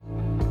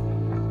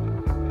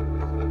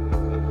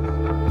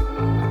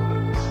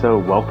So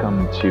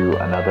welcome to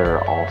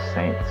another All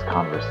Saints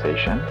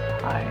conversation.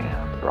 I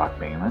am Brock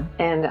Bingaman.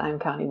 And I'm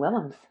Connie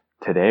Willems.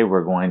 Today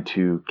we're going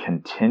to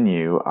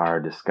continue our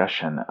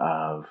discussion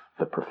of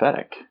the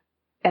prophetic.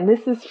 And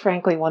this is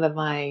frankly one of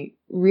my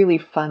really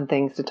fun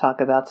things to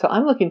talk about. So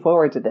I'm looking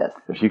forward to this.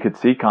 If you could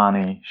see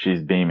Connie,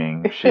 she's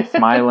beaming, she's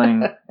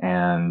smiling,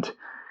 and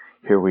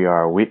here we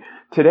are.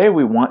 Today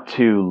we want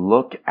to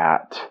look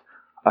at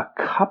a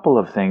couple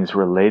of things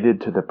related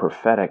to the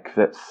prophetic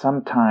that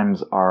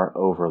sometimes are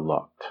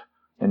overlooked.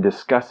 In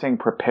discussing,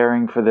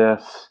 preparing for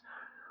this,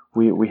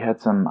 we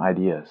had some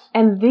ideas.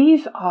 And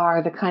these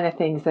are the kind of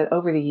things that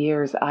over the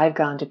years I've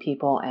gone to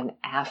people and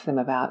asked them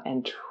about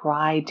and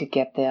tried to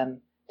get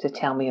them to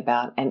tell me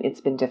about, and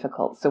it's been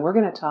difficult. So we're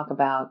going to talk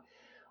about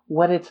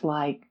what it's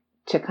like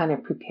to kind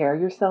of prepare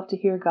yourself to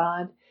hear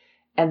God,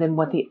 and then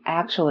what the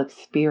actual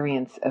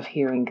experience of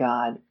hearing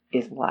God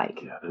is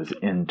like. Yeah, those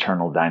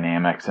internal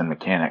dynamics and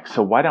mechanics.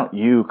 So why don't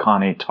you,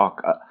 Connie,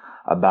 talk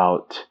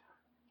about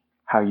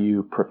how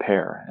you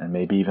prepare, and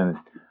maybe even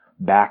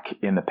back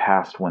in the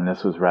past when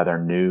this was rather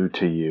new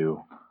to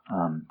you,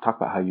 talk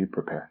about how you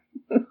prepare.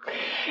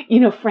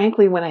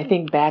 Frankly, when I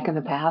think back in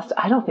the past,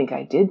 I don't think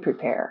I did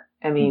prepare.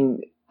 I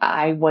mean,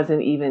 I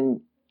wasn't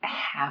even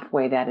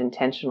halfway that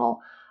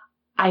intentional.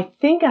 I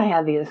think I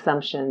had the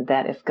assumption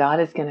that if God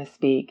is going to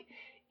speak,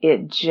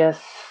 it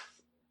just,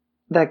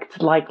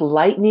 like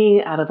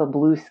lightning out of a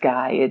blue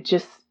sky, it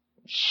just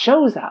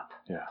shows up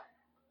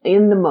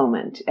in the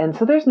moment. And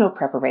so there's no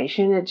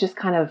preparation. It just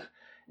kind of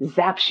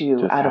zaps you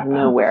Just out happens. of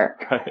nowhere.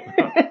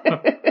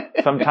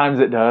 Sometimes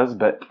it does,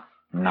 but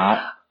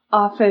not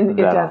often it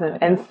that doesn't.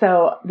 often, And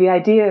so the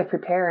idea of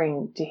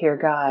preparing to hear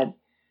God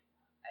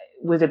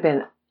would have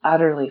been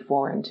utterly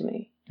foreign to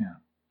me. Yeah.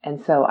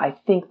 And so I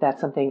think that's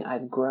something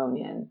I've grown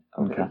in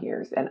over the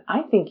years. And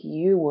I think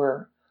you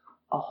were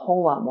a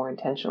whole lot more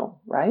intentional,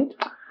 right?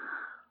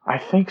 I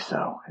think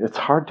so. It's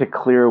hard to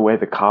clear away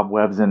the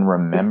cobwebs and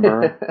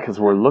remember because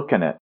we're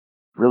looking at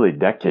really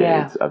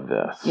decades of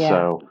this. Yeah.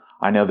 So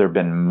I know there have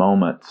been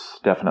moments,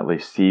 definitely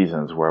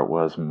seasons, where it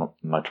was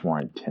much more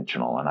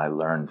intentional, and I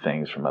learned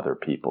things from other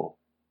people.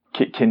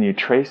 Can you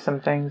trace some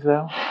things,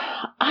 though?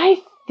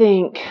 I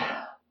think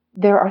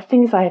there are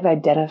things I have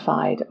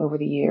identified over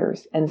the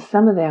years, and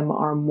some of them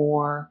are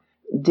more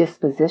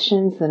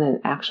dispositions than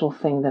an actual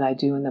thing that I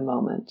do in the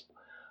moment.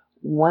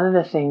 One of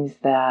the things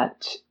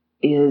that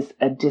is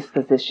a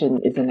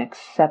disposition is an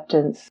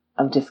acceptance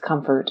of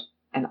discomfort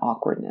and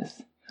awkwardness.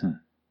 Okay.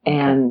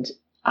 And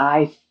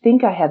I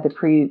think I had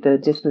the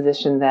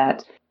disposition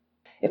that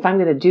if I'm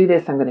going to do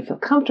this, I'm going to feel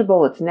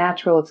comfortable, it's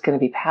natural, it's going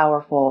to be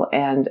powerful.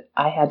 And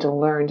I had to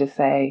learn to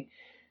say,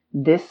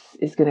 this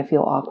is going to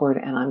feel awkward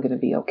and I'm going to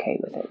be okay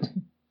with it.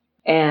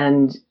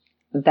 And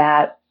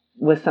that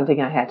was something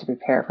I had to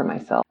prepare for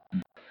myself.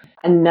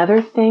 Another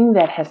thing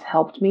that has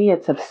helped me,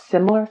 it's a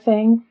similar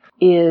thing,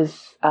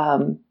 is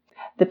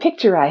the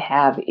picture I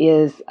have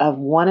is of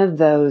one of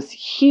those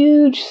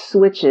huge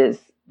switches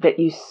that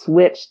you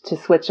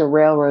switch a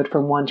railroad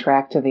from one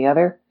track to the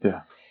other.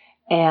 Yeah.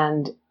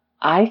 And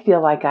I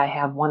feel like I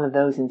have one of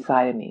those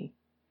inside of me.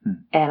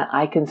 And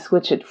I can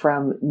switch it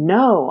from,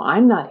 no,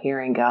 I'm not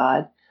hearing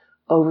God,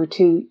 over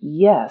to,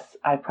 yes,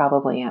 I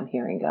probably am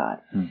hearing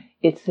God.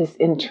 It's this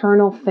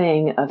internal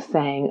thing of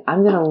saying,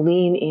 I'm going to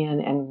lean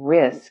in and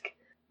risk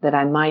that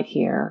I might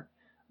hear,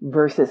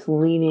 versus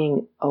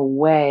leaning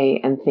away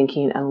and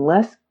thinking,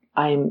 unless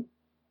I'm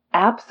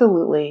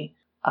absolutely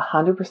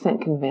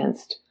 100%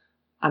 convinced,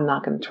 I'm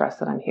not going to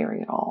trust that I'm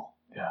hearing at all.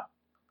 Yeah.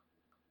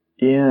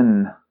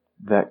 In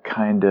that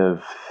kind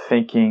of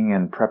thinking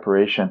and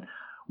preparation,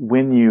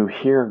 when you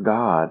hear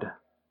God,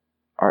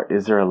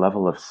 is there a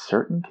level of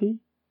certainty?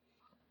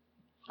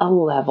 A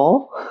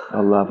level.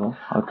 A level.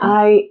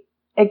 Okay.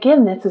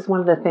 Again, this is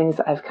one of the things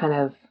I've kind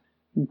of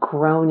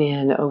grown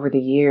in over the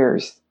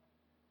years.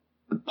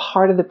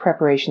 Part of the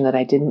preparation that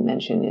I didn't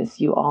mention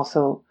is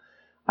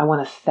I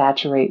want to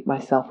saturate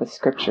myself with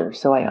Scripture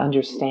so I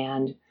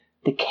understand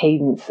the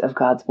cadence of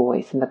God's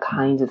voice and the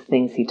kinds of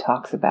things He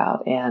talks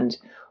about and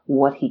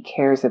what He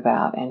cares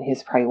about and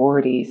His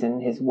priorities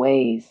and His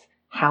ways,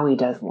 how He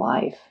does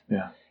life.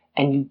 Yeah.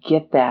 And you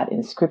get that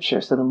in Scripture.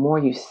 So the more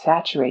you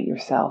saturate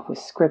yourself with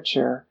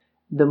Scripture,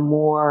 the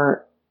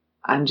more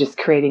I'm just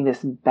creating this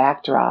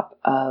backdrop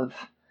of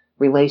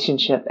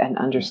relationship and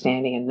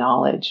understanding and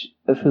knowledge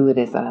of who it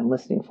is that I'm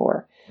listening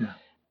for. Yeah.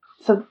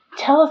 So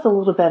tell us a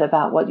little bit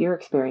about what your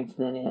experience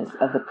then is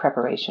of the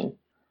preparation.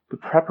 The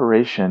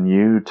preparation,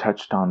 you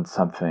touched on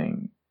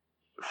something.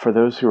 For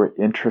those who are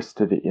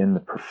interested in the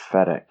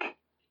prophetic,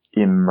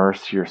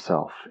 immerse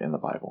yourself in the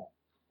Bible,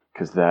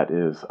 because that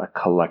is a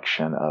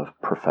collection of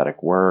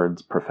prophetic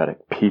words,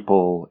 prophetic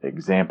people,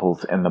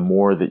 examples, and the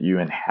more that you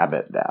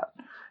inhabit that,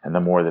 and the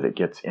more that it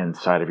gets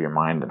inside of your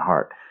mind and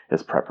heart,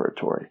 is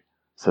preparatory.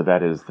 So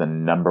that is the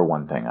number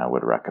one thing I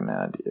would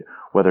recommend.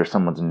 Whether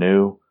someone's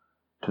new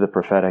to the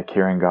prophetic,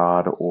 hearing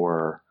God,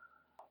 or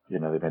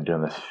they've been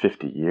doing this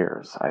 50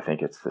 years, I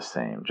think it's the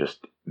same.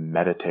 Just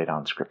meditate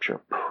on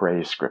Scripture,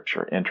 pray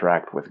Scripture,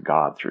 interact with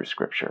God through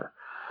Scripture.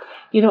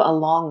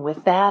 Along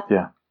with that,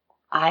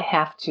 I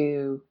have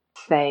to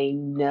say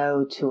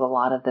no to a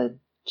lot of the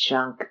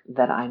junk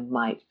that I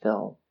might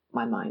fill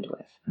my mind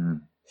with.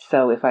 Mm.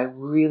 So if I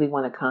really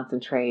want to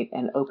concentrate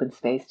and open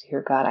space to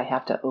hear God, I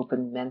have to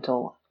open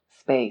mental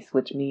space,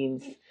 which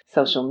means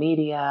social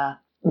media,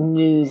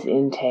 news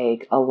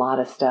intake, a lot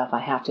of stuff I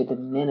have to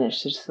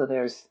diminish. Just so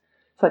it's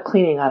like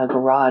cleaning out a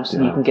garage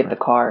so you can get the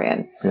car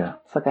in. Yeah.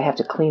 It's like I have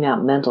to clean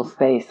out mental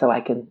space so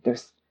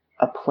there's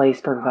a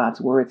place for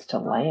God's words to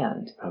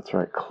land. That's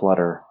right.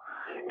 Clutter.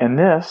 And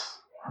this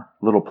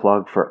little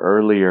plug for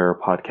earlier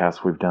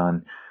podcasts we've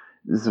done.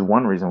 This is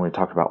one reason we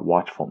talked about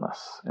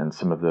watchfulness and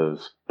some of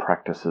those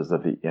practices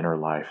of the inner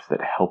life that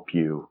help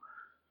you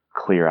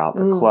clear out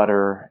the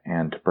clutter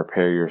and to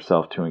prepare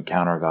yourself to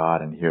encounter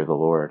God and hear the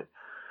Lord.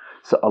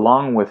 So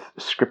along with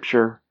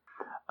scripture,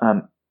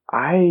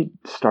 I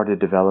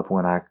started to develop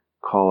what I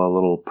call a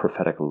little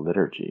prophetic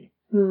liturgy.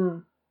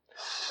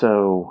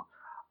 So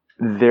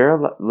there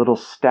are little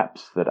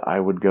steps that I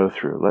would go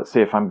through. Let's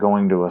say if I'm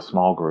going to a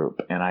small group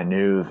and I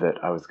knew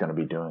that I was going to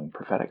be doing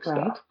prophetic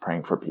stuff,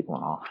 praying for people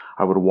and all,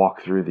 I would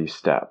walk through these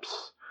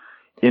steps.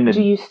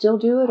 Do you still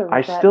do it? Or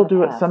I still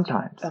do it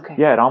sometimes. Okay.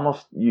 Yeah, it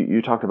almost,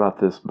 you talked about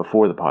this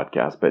before the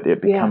podcast, but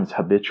it becomes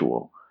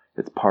habitual.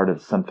 It's part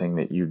of something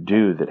that you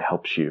do that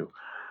helps you.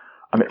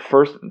 I mean,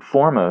 first and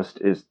foremost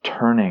is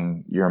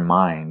turning your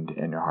mind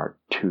and your heart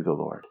to the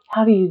Lord.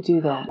 How do you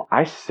do that?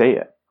 I say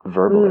it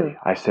verbally.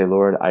 I say,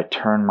 Lord, I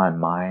turn my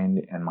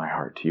mind and my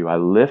heart to you. I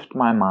lift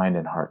my mind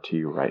and heart to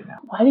you right now.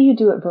 Why do you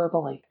do it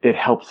verbally? It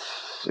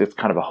helps. It's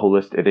kind of a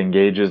holistic. It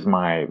engages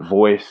my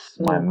voice,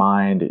 my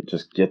mind. It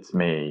just gets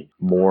me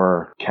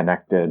more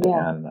connected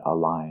and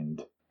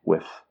aligned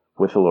with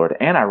the Lord.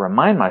 And I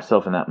remind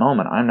myself in that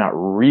moment, I'm not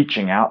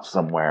reaching out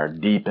somewhere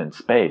deep in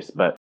space,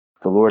 but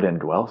the Lord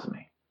indwells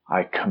me.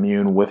 I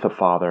commune with the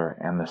Father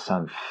and the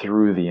Son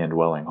through the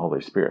indwelling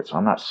Holy Spirit. So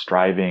I'm not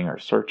striving or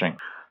searching.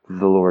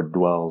 The Lord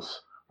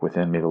dwells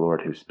within me, the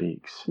Lord who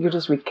speaks. You're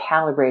just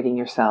recalibrating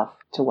yourself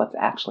to what's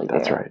actually there.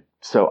 That's right.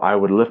 So I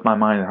would lift my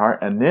mind and heart,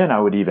 and then I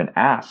would even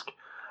ask.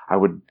 I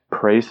would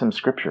pray some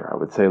scripture. I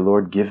would say,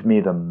 Lord, give me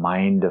the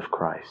mind of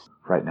Christ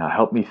right now.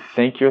 Help me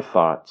think your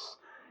thoughts.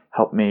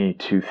 Help me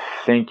to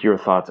think your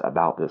thoughts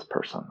about this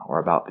person or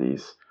about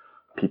these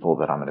people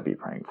that I'm going to be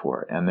praying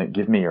for. And then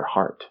give me your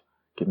heart.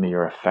 Give me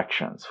your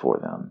affections for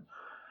them.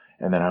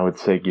 And then I would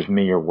say, give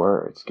me your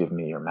words. Give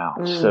me your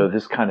mouth. So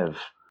this kind of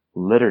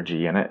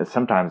liturgy, and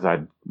sometimes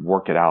I'd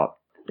work it out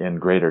in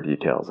greater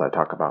details. I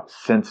talk about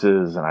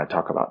senses and I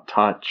talk about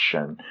touch,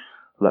 and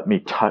let me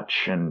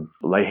touch and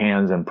lay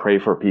hands and pray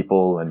for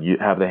people, and you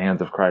have the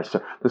hands of Christ.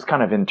 So this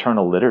kind of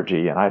internal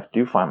liturgy, and I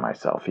do find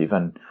myself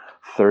even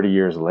 30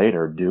 years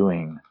later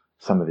doing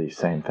some of these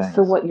same things.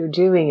 So what you're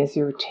doing is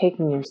you're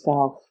taking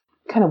yourself,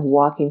 kind of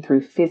walking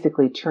through,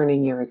 physically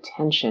turning your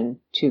attention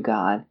to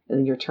God,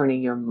 and you're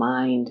turning your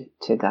mind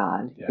to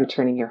God. You're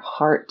turning your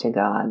heart to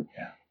God.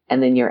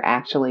 And then you're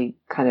actually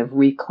kind of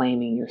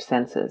reclaiming your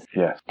senses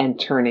and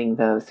turning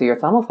those. So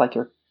it's almost like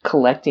you're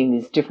collecting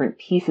these different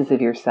pieces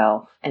of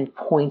yourself and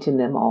pointing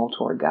them all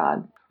toward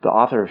God. The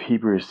author of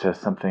Hebrews says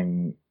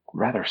something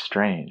rather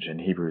strange in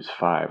Hebrews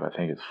 5, I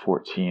think it's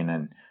 14,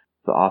 and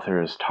the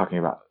author is talking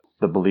about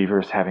the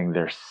believers having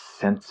their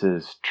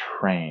senses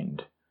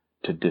trained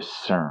to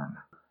discern.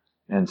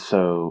 And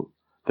so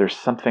there's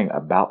something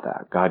about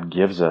that. God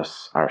gives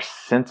us our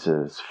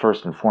senses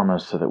first and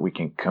foremost so that we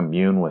can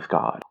commune with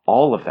God.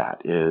 All of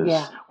that is,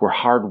 we're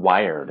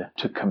hardwired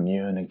to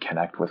commune and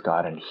connect with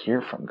God and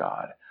hear from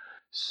God.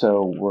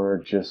 So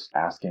we're just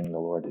asking the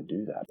Lord to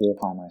do that.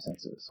 Purify my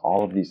senses.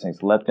 All of these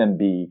things, let them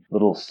be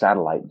little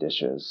satellite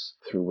dishes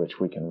through which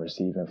we can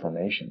receive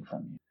information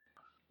from you.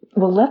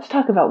 Well, let's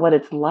talk about what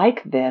it's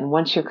like then,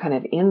 once you're kind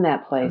of in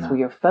that place where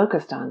you're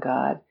focused on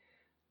God.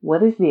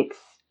 What is the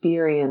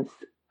experience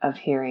of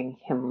hearing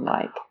him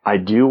like? I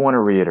do want to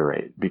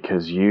reiterate,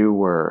 because you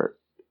were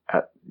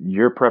at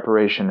your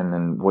preparation and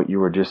then what you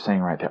were just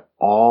saying right there,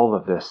 all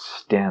of this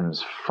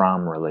stems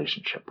from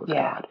relationship with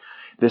God.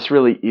 This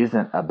really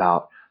isn't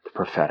about the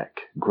prophetic,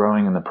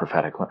 growing in the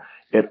prophetic.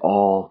 It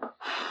all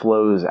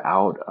flows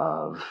out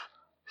of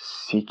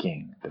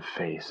seeking the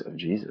face of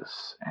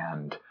Jesus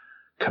and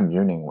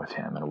communing with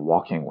him and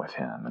walking with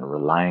him and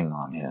relying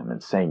on him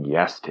and saying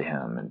yes to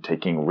him and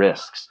taking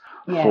risks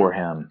for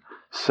him.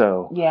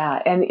 So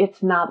and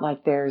it's not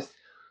like there's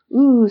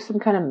some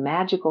kind of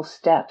magical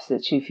steps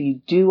that if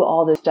you do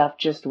all this stuff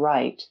just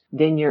right,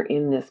 then you're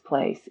in this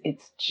place.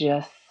 It's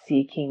just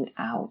seeking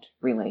out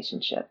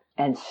relationship.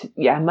 And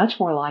I'm much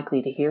more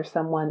likely to hear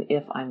someone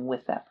if I'm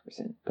with that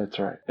person. That's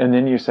right. And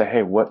then you say,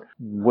 hey, what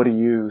are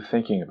you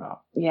thinking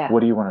about?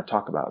 What do you want to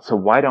talk about? So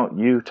why don't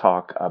you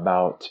talk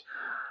about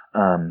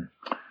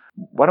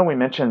why don't we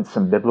mention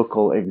some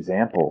biblical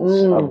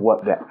examples of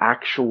what the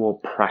actual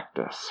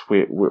practice,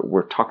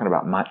 we're talking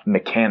about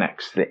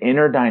mechanics, the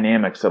inner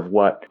dynamics of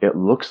what it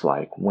looks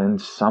like when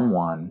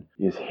someone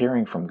is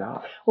hearing from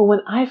God. Well,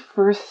 when I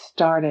first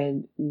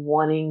started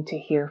wanting to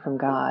hear from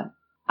God,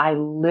 I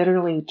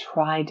literally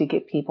tried to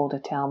get people to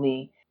tell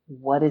me,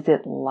 what is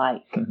it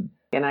like?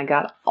 And I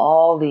got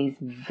all these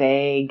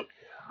vague,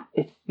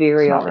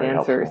 ethereal very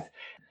answers. helpful.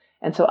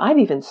 And so I've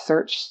even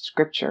searched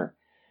scripture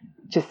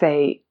to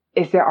say,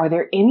 are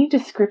there any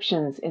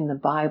descriptions in the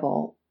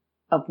Bible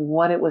of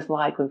what it was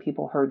like when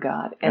people heard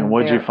God? And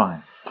what did you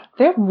find?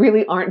 There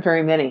really aren't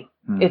very many.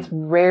 Hmm. It's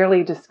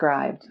rarely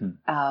described.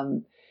 Hmm.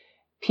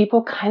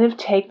 People kind of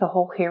take the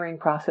whole hearing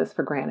process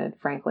for granted,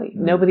 frankly.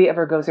 Hmm. Nobody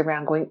ever goes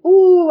around going,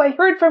 ooh, I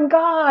heard from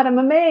God. I'm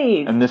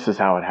amazed. And this is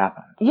how it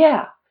happened.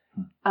 Yeah.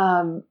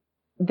 An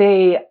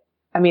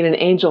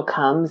angel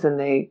comes and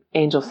the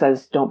angel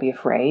says, don't be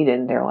afraid.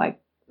 And they're like,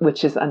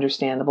 which is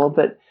understandable.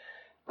 But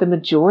the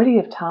majority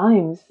of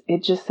times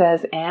it just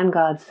says, and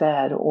God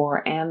said,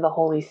 or and the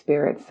Holy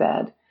Spirit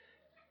said.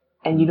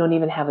 And you don't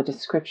even have a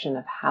description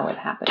of how it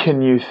happened.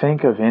 Can you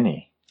think of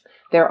any?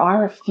 There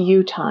are a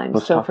few times.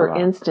 Let's so talk for about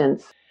it.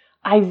 instance,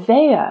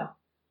 Isaiah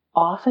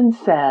often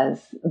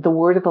says, the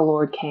word of the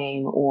Lord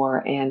came, or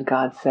and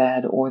God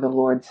said, or the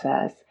Lord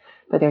says.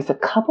 But there's a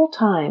couple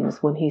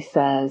times when he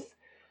says,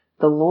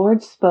 the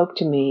Lord spoke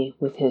to me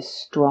with his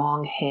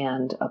strong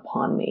hand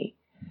upon me.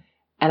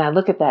 And I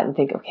look at that and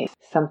think, okay,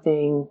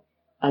 something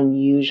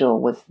unusual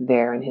was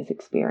there in his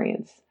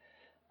experience.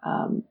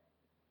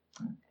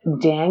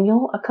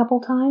 Daniel, a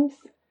couple times,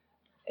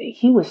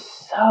 he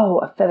was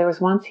there was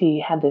once he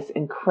had this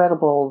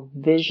incredible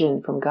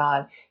vision from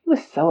God. He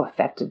was so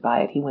affected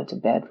by it, he went to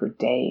bed for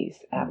days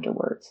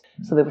afterwards.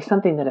 So there was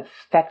something that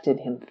affected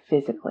him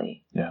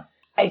physically. Yeah.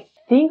 I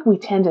think we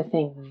tend to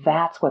think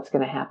that's what's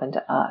going to happen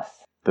to us.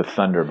 The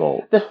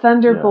thunderbolt. The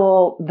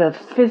thunderbolt, the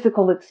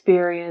physical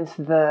experience,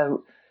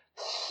 the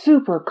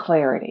super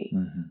clarity.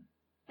 Mm-hmm.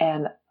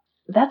 And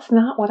that's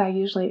not what I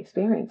usually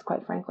experience,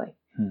 quite frankly.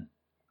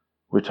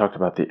 We talked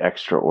about the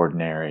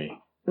extraordinary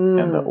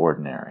and the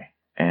ordinary.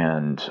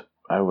 And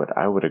I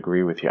would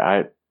agree with you.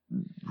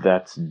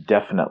 That's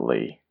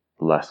definitely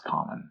less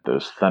common.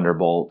 Those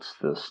thunderbolts,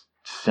 this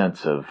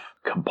sense of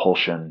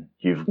compulsion,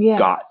 you've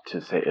got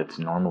to say it's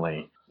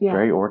normally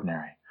very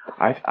ordinary.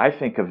 I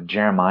think of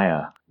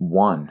Jeremiah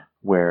 1,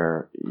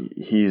 where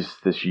he's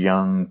this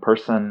young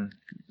person.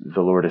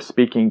 The Lord is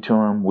speaking to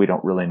him. We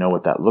don't really know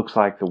what that looks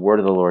like. The word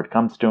of the Lord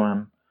comes to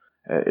him.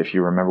 If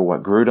you remember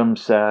what Grudem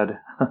said,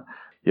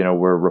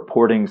 we're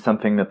reporting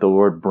something that the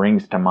Lord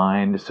brings to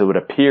mind. So it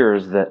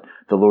appears that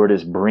the Lord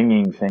is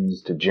bringing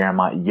things to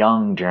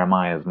young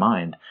Jeremiah's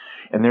mind.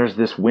 And there's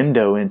this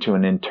window into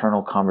an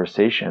internal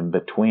conversation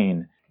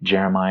between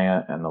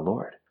Jeremiah and the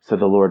Lord. So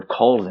the Lord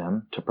calls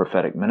him to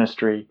prophetic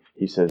ministry.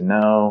 He says,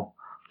 no,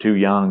 too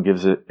young,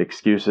 gives it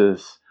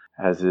excuses,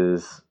 as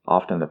is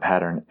often the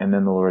pattern. And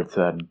then the Lord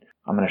said,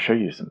 I'm going to show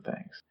you some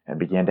things, and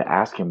began to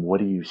ask him, what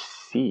do you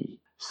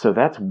see? So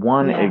that's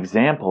one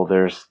example.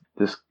 There's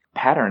this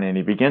pattern, and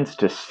he begins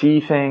to see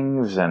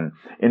things and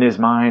in his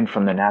mind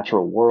from the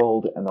natural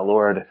world, and the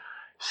Lord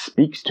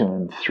speaks to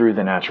him through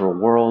the natural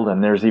world.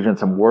 And there's even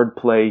some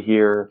wordplay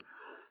here.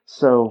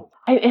 So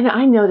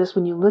I notice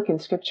when you look in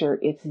scripture,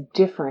 it's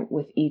different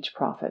with each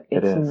prophet.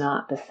 It's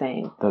not the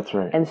same. That's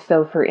right. And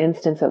so, for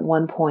instance, at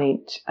one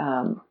point,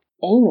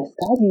 Amos,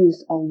 God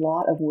used a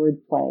lot of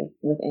wordplay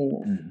with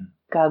Amos. Mm-hmm.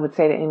 God would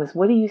say to Amos,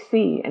 what do you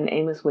see? And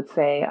Amos would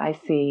say, I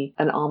see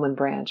an almond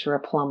branch or a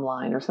plumb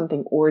line or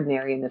something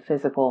ordinary in the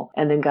physical.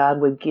 And then God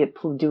would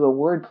do a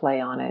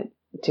wordplay on it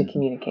to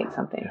communicate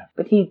something. Yeah.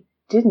 But he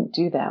didn't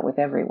do that with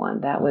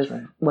everyone. That's was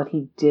what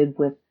he did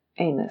with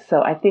Amos.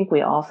 So I think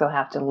we also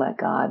have to let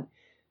God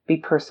be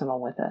personal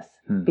with us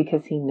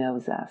because he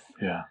knows us.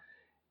 Yeah.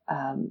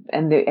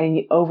 And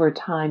over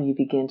time you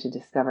begin to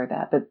discover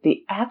that. But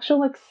the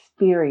actual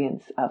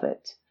experience of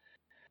it,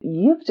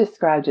 you've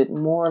described it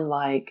more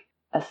like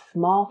a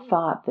small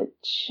thought that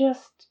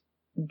just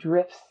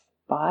drifts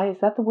by.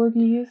 Is that the word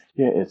you used?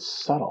 Yeah, it's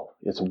subtle.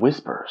 It's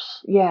whispers.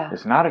 Yeah.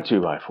 It's not a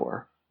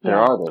 2x4. There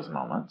are those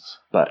moments,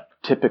 but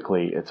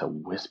typically it's a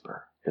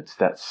whisper. It's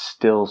that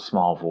still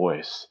small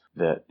voice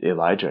that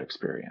Elijah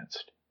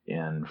experienced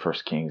in 1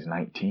 Kings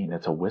 19.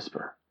 It's a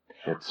whisper.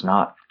 It's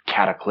not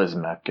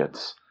cataclysmic.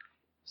 It's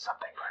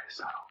something very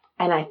subtle.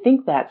 And I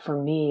think that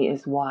for me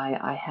is why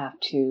I have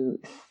to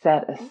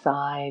set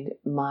aside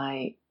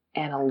my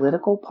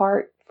analytical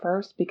part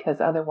first,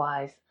 because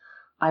otherwise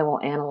I will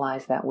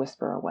analyze that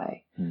whisper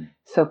away.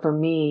 So for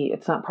me,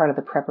 it's not part of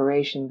the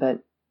preparation, but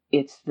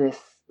it's this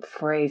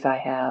phrase I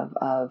have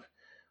of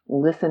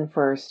listen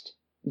first,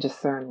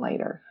 discern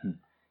later.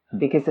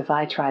 Because if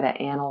I try to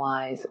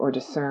analyze or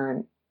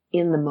discern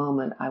in the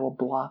moment, I will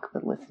block the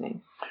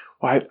listening.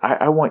 Well,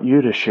 I want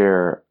you to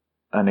share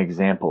an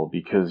example,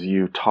 because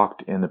you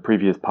talked in the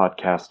previous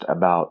podcast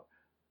about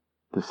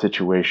the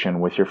situation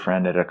with your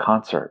friend at a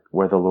concert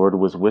where the Lord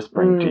was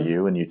whispering to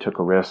you and you took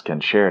a risk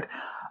and shared.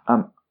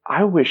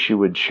 I wish you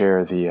would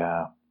share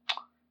the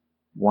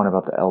one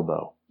about the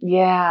elbow.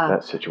 Yeah.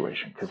 That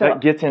situation. Because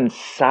that gets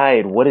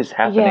inside what is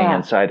happening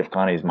inside of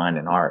Connie's mind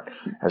and heart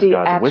as the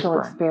God's actual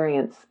whispering.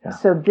 Experience. Yeah.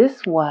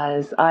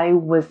 So I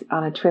was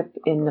on a trip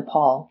in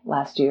Nepal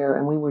last year,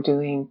 and we were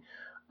doing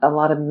a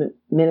lot of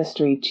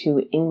ministry to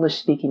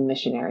English-speaking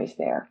missionaries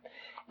there.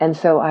 And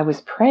so I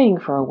was praying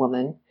for a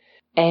woman,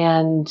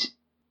 and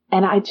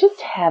I just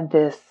had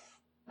this,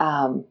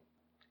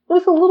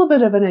 was a little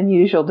bit of an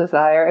unusual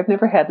desire. I've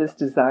never had this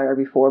desire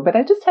before, but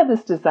I just had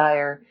this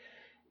desire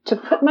to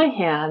put my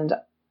hand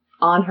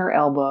on her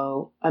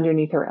elbow,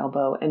 underneath her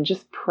elbow, and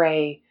just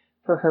pray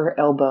for her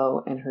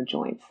elbow and her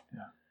joints. Yeah.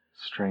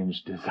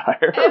 Strange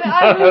desire. And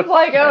I was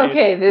like,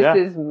 okay, this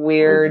is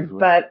weird, This is weird.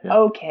 but Yeah.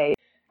 okay.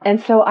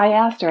 And so I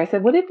asked her, I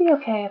said, would it be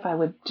okay if I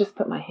would just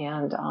put my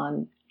hand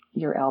on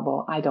your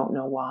elbow? I don't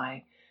know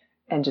why.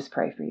 And just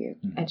pray for you.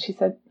 Mm-hmm. And she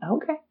said,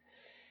 okay.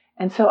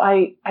 And so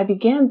I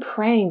began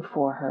praying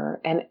for her.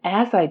 And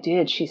as I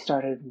did, she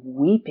started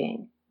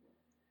weeping.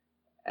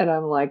 And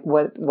I'm like,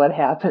 what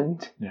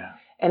happened? Yeah.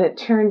 And it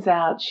turns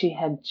out she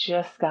had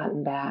just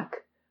gotten back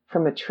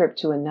from a trip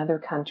to another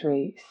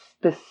country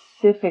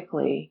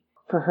specifically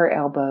for her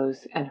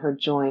elbows and her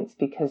joints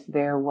because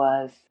there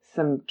was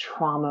some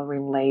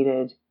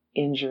trauma-related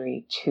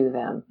injury to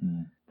them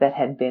that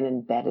had been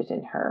embedded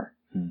in her.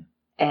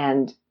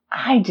 And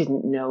I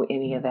didn't know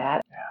any of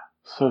that.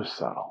 Yeah. So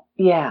subtle.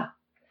 Yeah.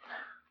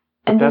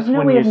 But And there's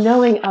no way of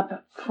knowing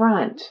up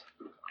front.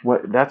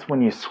 That's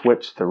when you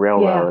switch the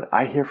railroad. Yeah.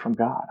 I hear from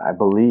God. I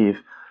believe.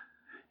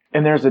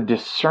 And there's a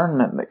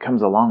discernment that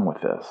comes along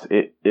with this.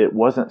 It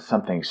wasn't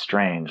something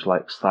strange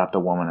like slap the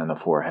woman in the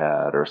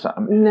forehead or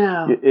something.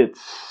 No.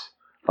 It's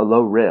a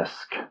low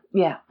risk.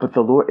 Yeah. But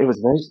the Lord, it was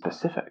very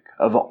specific.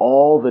 Of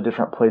all the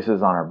different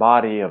places on her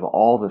body, of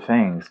all the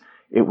things,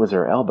 it was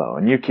her elbow.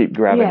 And you keep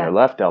grabbing your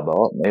left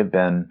elbow. It may have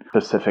been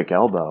Pacific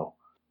elbow.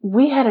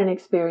 We had an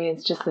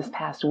experience just this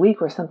past week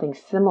where something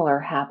similar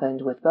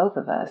happened with both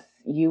of us.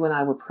 You and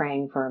I were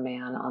praying for a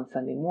man on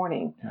Sunday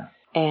morning. Yeah.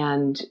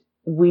 And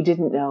we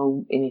didn't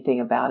know anything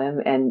about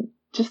him. And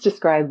just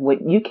describe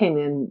what you came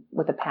in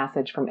with a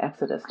passage from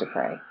Exodus to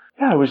pray.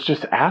 Yeah, I was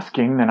just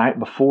asking the night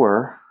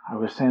before. I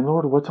was saying,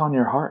 Lord, what's on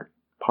your heart?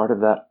 Part of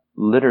that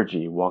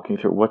liturgy, walking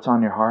through what's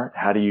on your heart.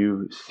 How do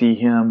you see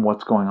him?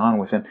 What's going on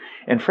with him?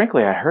 And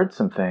frankly, I heard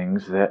some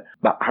things that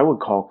I would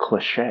call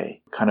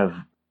cliche, kind of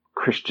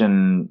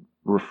Christian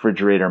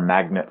refrigerator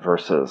magnet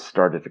verses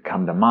started to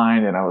come to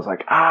mind. And I was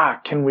like,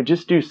 can we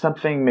just do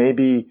something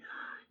maybe,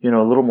 a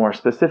little more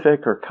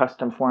specific or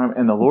custom for him?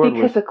 And the Lord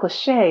Because a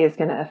cliche is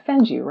going to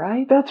offend you,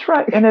 right? That's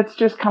right. And it's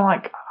just kind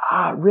of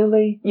like,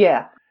 really?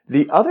 Yeah.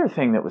 The other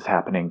thing that was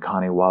happening,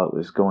 Connie, while it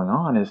was going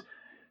on is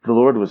the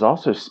Lord was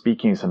also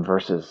speaking some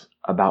verses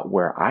about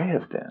where I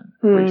have been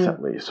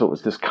recently. So it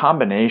was this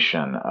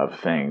combination of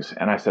things.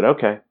 And I said,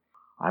 okay,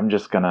 I'm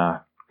just going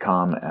to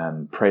come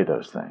and pray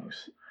those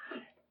things.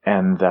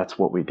 And that's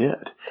what we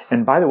did.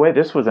 And by the way,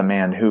 this was a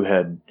man who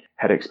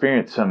had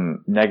experienced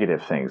some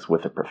negative things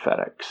with the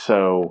prophetic.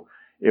 So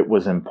it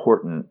was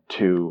important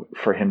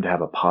for him to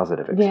have a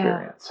positive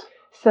experience. Yeah.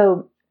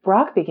 So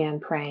Brock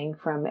began praying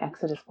from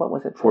Exodus, what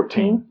was it,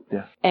 14?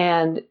 Yeah.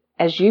 And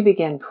as you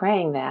began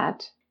praying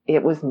that,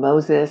 it was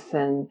Moses,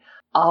 and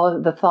all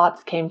of the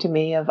thoughts came to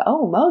me of,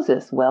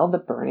 Moses, well, the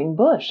burning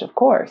bush, of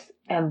course.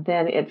 And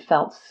then it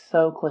felt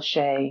so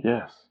cliche.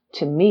 Yes.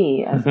 To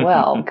me as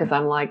well, because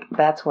I'm like,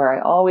 that's where I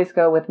always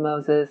go with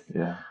Moses.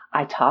 Yeah.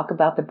 I talk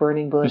about the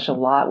burning bush a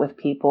lot with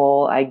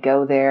people. I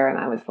go there and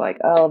I was like,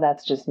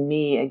 that's just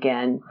me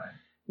again,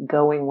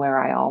 going where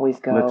I always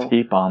go. Let's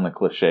heap on the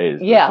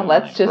cliches. Yeah,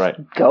 let's just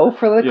go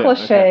for the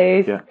cliches.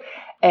 Okay. Yeah.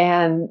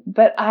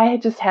 But I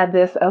just had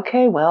this,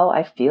 okay, well,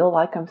 I feel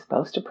like I'm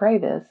supposed to pray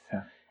this.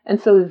 Yeah.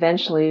 And so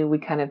eventually we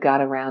kind of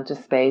got around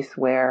to space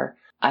where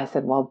I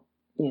said, well,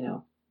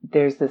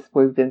 there's this,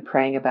 we've been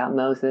praying about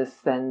Moses,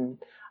 and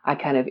I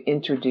kind of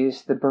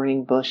introduced the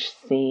burning bush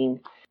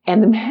scene.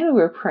 And the man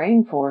we were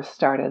praying for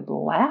started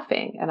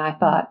laughing. And I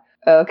thought,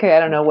 okay, I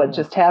don't know what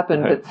just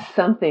happened, but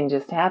something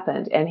just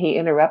happened. And he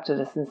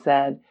interrupted us and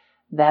said,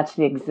 that's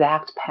the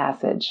exact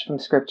passage from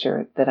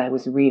Scripture that I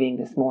was reading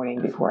this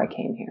morning before I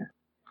came here.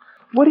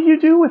 What do you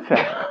do with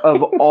that?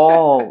 Of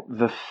all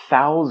the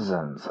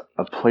thousands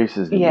of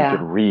places that you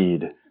could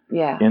read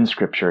in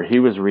Scripture, he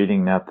was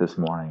reading that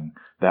morning.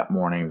 That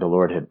morning, the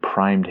Lord had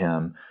primed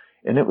him.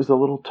 And it was a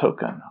little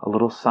token, a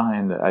little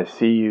sign that I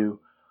see you,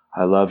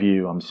 I love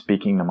you, I'm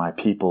speaking to my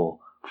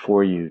people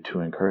for you to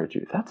encourage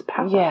you. That's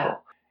powerful. Yeah.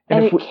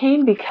 And it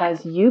came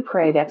because you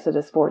prayed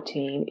Exodus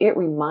 14. It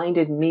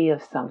reminded me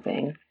of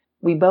something.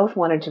 We both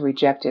wanted to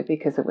reject it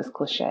because it was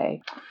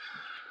cliche.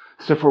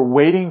 So if we're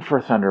waiting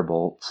for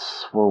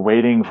thunderbolts, we're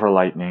waiting for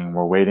lightning,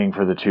 we're waiting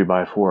for the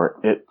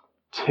 2x4, it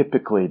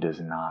typically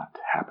does not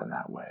happen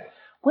that way.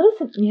 What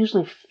does it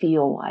usually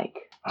feel like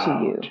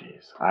to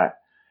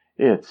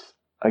you?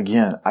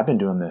 Again, I've been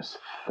doing this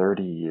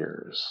 30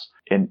 years,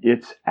 and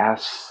it's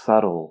as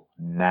subtle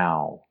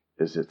now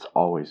as it's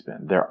always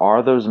been. There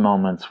are those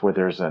moments where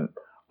there's an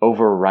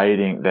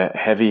overriding, the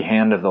heavy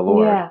hand of the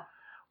Lord,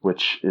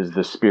 which is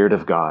the Spirit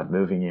of God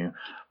moving you.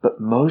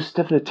 But most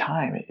of the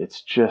time,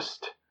 it's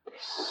just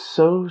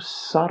so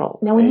subtle.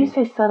 Now, when you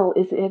say subtle,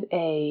 is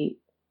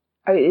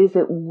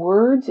it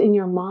words in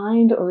your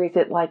mind, or is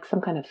it like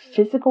some kind of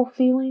physical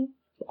feeling?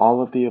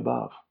 All of the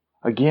above.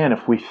 Again,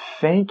 if we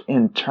think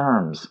in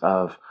terms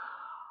of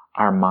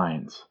our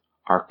minds,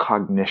 our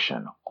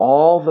cognition,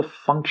 all the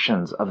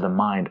functions of the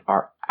mind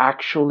are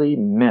actually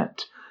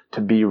meant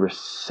to be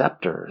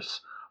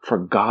receptors for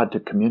God to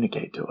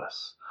communicate to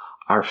us.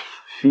 Our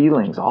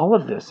feelings, all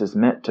of this is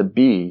meant to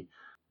be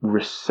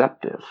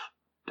receptive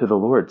to the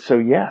Lord. So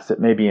yes, it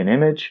may be an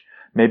image,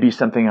 maybe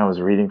something I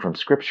was reading from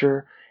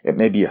Scripture, it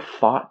may be a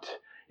thought,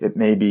 it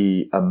may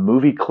be a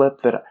movie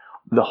clip, that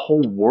the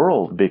whole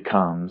world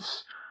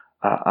becomes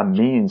a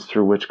means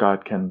through which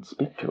God can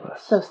speak to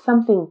us. So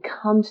something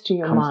comes to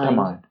your mind,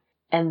 mind,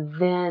 and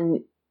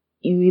then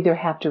you either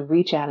have to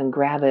reach out and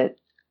grab it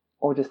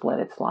or just let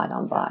it slide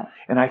on by.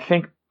 And I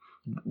think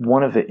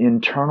one of the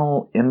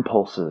internal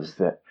impulses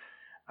that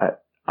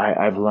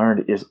I've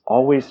learned is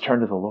always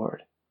turn to the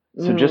Lord.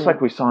 So just like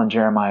we saw in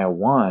Jeremiah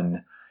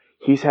 1,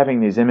 he's having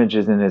these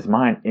images in his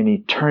mind, and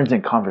he turns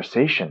in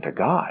conversation to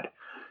God.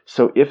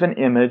 So if an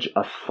image,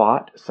 a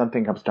thought,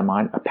 something comes to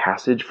mind, a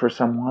passage for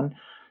someone,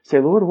 say,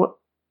 Lord,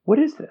 what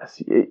is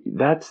this?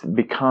 That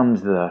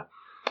becomes the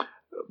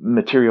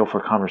material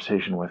for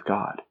conversation with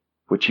God,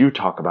 which you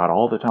talk about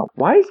all the time.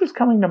 Why is this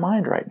coming to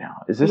mind right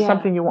now? Is this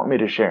something you want me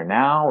to share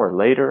now or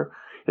later?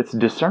 It's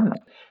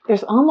discernment.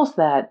 There's almost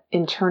that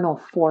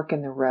internal fork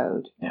in the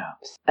road. Yeah.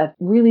 A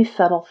really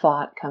subtle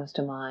thought comes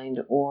to mind,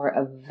 or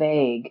a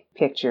vague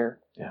picture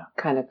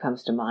kind of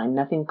comes to mind.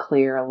 Nothing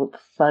clear, a little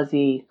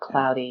fuzzy,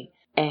 cloudy.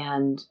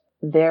 And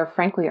there,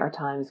 frankly, are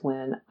times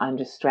when I'm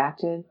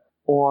distracted,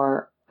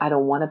 or I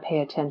don't want to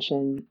pay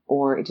attention,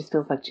 or it just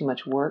feels like too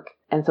much work.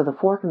 And so the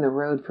fork in the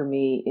road for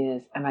me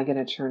is, am I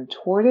going to turn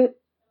toward it,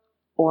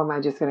 or am I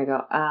just going to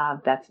go,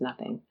 that's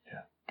nothing,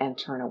 and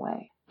turn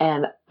away?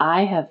 And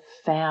I have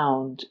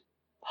found,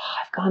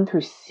 I've gone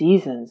through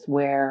seasons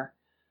where,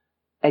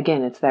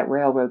 again, it's that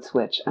railroad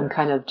switch. I'm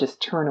kind of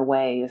just turn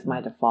away is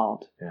my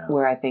default,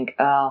 where I think,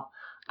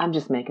 I'm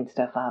just making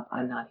stuff up.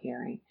 I'm not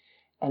hearing.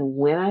 And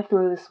when I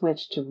throw the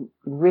switch to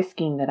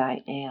risking that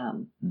I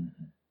am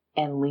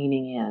and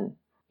leaning in,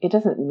 it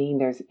doesn't mean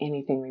there's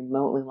anything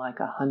remotely like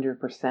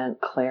 100%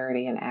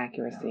 clarity and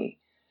accuracy.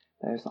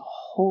 There's a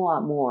whole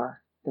lot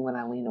more than when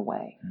I lean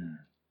away.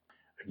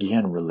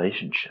 Again,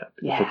 relationship.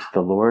 If it's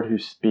the Lord who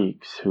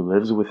speaks, who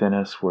lives within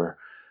us, we're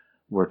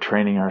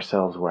training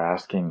ourselves, we're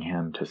asking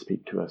him to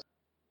speak to us.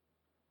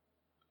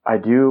 I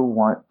do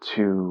want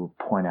to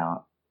point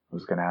out, I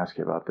was going to ask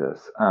you about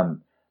this,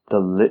 the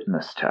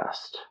litmus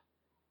test.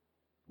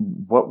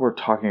 What we're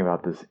talking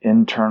about, this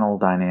internal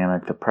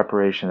dynamic, the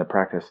preparation, the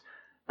practice,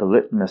 the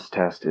litmus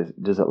test is,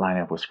 does it line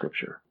up with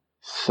Scripture?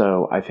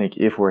 So I think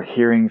if we're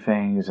hearing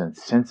things and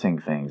sensing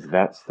things,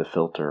 that's the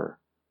filter.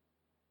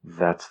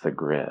 That's the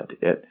grid.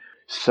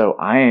 So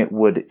I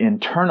would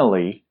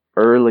internally,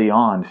 early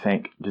on,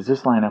 think, does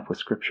this line up with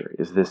Scripture?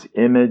 Is this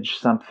image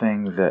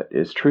something that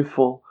is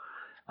truthful?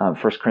 1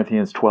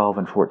 Corinthians 12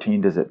 and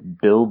 14, does it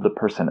build the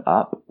person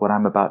up? What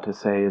I'm about to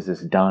say, is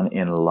this done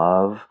in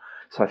love?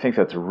 So I think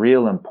that's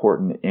real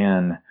important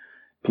in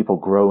people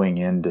growing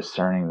in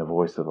discerning the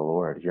voice of the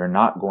Lord. You're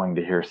not going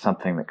to hear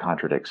something that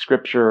contradicts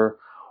Scripture,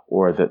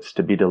 or that's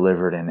to be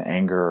delivered in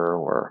anger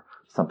or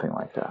something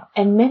like that.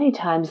 And many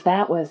times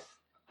I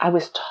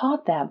was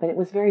taught that, but it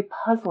was very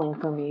puzzling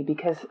for me,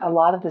 because a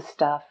lot of the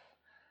stuff,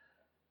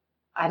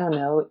 I don't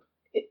know,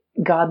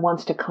 God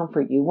wants to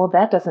comfort you. Well,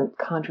 that doesn't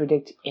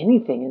contradict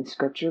anything in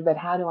Scripture, but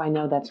how do I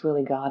know that's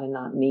really God and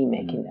not me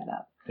making that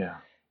up? Yeah.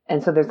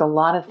 And so there's a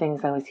lot of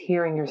things I was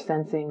hearing or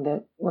sensing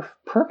that were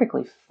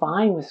perfectly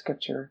fine with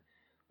Scripture,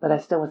 but I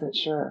still wasn't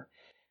sure.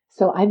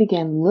 So I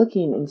began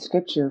looking in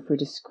Scripture for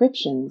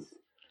descriptions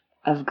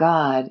of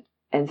God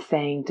and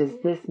saying,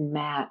 does this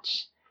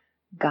match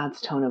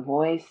God's tone of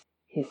voice,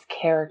 his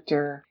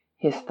character,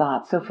 his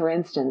thoughts? So for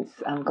instance,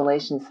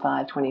 Galatians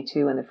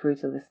 5:22 and the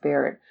fruits of the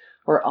Spirit,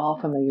 we're all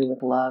familiar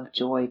with love,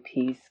 joy,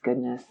 peace,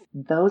 goodness.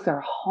 Those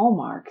are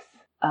hallmarks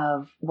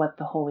of what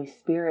the Holy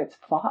Spirit's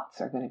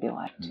thoughts are going to be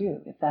like too.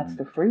 If that's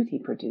the fruit he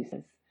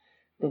produces,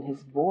 then his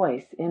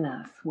voice in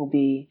us will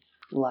be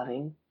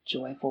loving,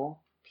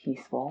 joyful,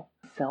 peaceful,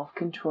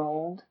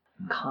 self-controlled,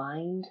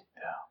 kind.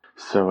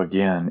 So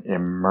again,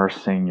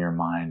 immersing your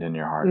mind and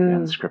your heart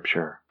in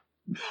Scripture,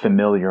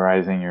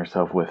 familiarizing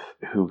yourself with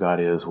who God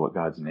is, what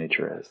God's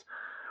nature is.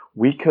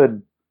 We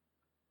could,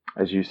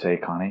 as you say,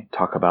 Connie,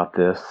 talk about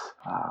this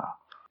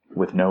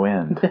with no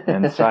end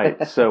in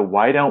sight. So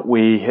why don't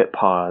we hit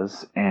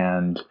pause,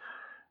 and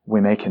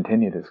we may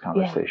continue this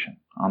conversation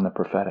on the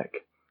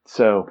prophetic.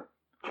 So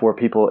for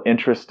people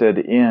interested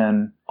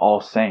in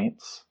All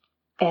Saints.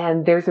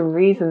 And there's a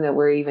reason that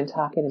we're even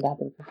talking about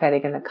the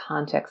prophetic in the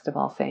context of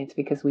All Saints,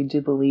 because we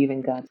do believe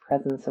in God's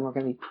presence and we're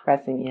going to be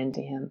pressing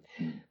into him.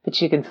 But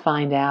you can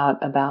find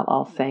out about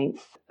All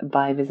Saints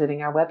by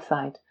visiting our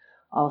website,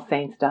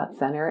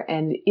 allsaints.center.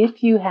 And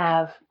if you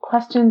have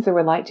questions or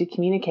would like to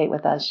communicate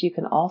with us, you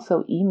can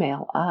also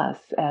email us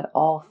at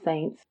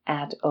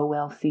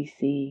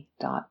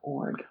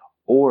allsaints@olcc.org.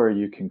 Or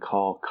you can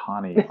call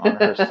Connie on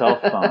her cell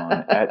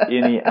phone at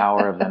any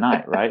hour of the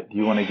night, right? Do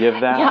you want to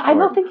give that? Yeah, I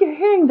don't think you're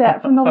hearing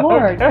that from the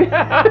Lord.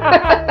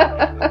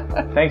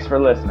 Thanks for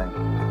listening.